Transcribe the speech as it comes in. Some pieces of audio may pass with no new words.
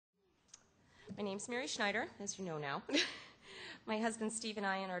My name's Mary Schneider, as you know now. My husband Steve and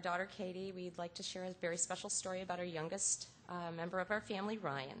I and our daughter Katie, we'd like to share a very special story about our youngest member of our family,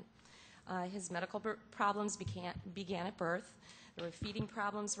 Ryan. His medical problems began at birth. There were feeding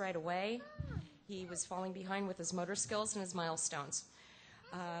problems right away. He was falling behind with his motor skills and his milestones.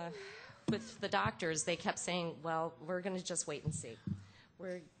 With the doctors, they kept saying, well, we're going to just wait and see.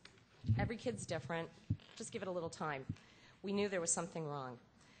 Every kid's different. Just give it a little time. We knew there was something wrong.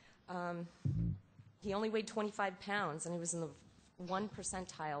 He only weighed 25 pounds, and he was in the 1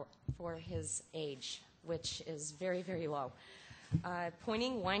 percentile for his age, which is very, very low.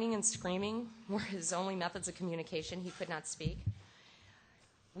 Pointing, whining, and screaming were his only methods of communication. He could not speak.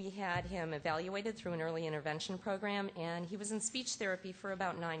 We had him evaluated through an early intervention program, and he was in speech therapy for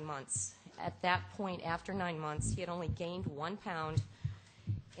about 9 months. At that point, after 9 months, he had only gained 1 pound,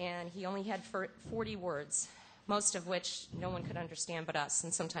 and he only had 40 words, most of which no one could understand but us,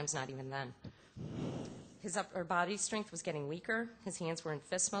 and sometimes not even then. His upper body strength was getting weaker. His hands were in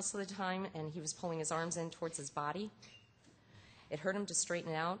fists most of the time, and he was pulling his arms in towards his body. It hurt him to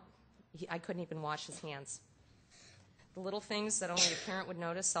straighten out. I couldn't even wash his hands. The little things that only a parent would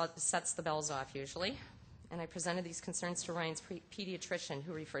notice sets the bells off usually, and I presented these concerns to Ryan's pediatrician,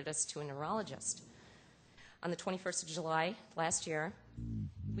 who referred us to a neurologist. On the 21st of July last year,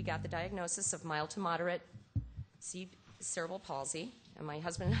 we got the diagnosis of mild to moderate cerebral palsy, and my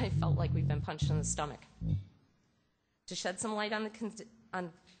husband and I felt like we've been punched in the stomach. To shed some light on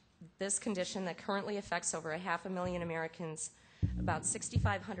this condition that currently affects over 500,000 Americans, about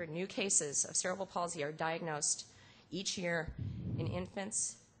 6,500 new cases of cerebral palsy are diagnosed each year in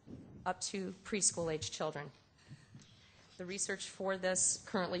infants up to preschool-age children. The research for this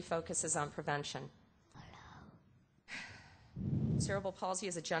currently focuses on prevention. Cerebral palsy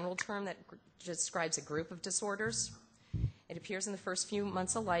is a general term that describes a group of disorders. It appears in the first few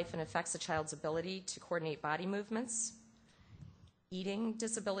months of life and affects a child's ability to coordinate body movements, eating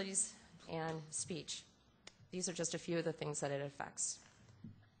disabilities, and speech. These are just a few of the things that it affects.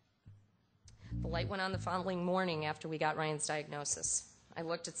 The light went on the following morning after we got Ryan's diagnosis. I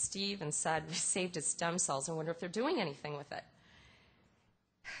looked at Steve and said, we saved his stem cells. I wonder if they're doing anything with it.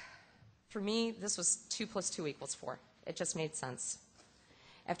 For me, this was 2 + 2 = 4. It just made sense.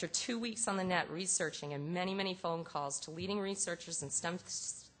 After 2 weeks on the net researching and many, many phone calls to leading researchers in stem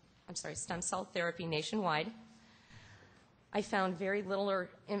cell therapy nationwide, I found very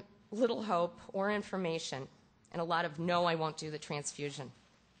little hope or information, and a lot of no, I won't do the transfusion.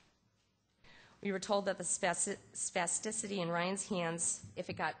 We were told that the spasticity in Ryan's hands, if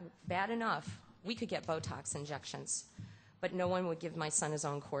it got bad enough, we could get Botox injections, but no one would give my son his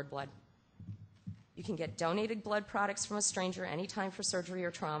own cord blood. You can get donated blood products from a stranger anytime for surgery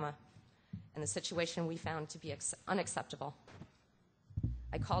or trauma, and the situation we found to be unacceptable.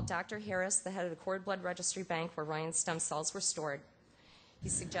 I called Dr. Harris, the head of the cord blood registry bank where Ryan's stem cells were stored. He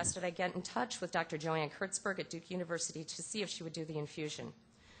suggested I get in touch with Dr. Joanne Kurtzberg at Duke University to see if she would do the infusion.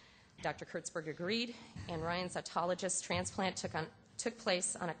 Dr. Kurtzberg agreed, and Ryan's autologous transplant took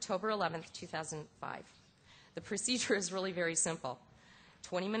place on October 11th, 2005. The procedure is really very simple.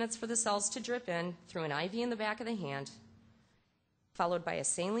 20 minutes for the cells to drip in through an IV in the back of the hand, followed by a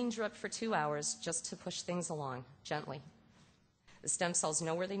saline drip for 2 hours just to push things along gently. The stem cells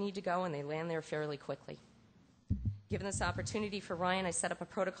know where they need to go, and they land there fairly quickly. Given this opportunity for Ryan, I set up a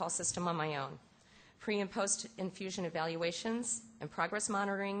protocol system on my own. Pre- and post-infusion evaluations and progress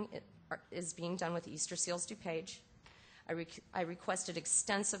monitoring is being done with Easter Seals DuPage. I requested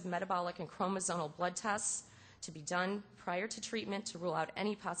extensive metabolic and chromosomal blood tests to be done prior to treatment to rule out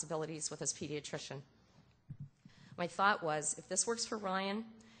any possibilities with his pediatrician. My thought was, if this works for Ryan,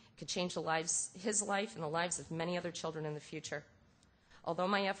 it could change his life and the lives of many other children in the future. Although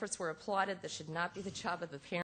my efforts were applauded, this should not be the job of the parents.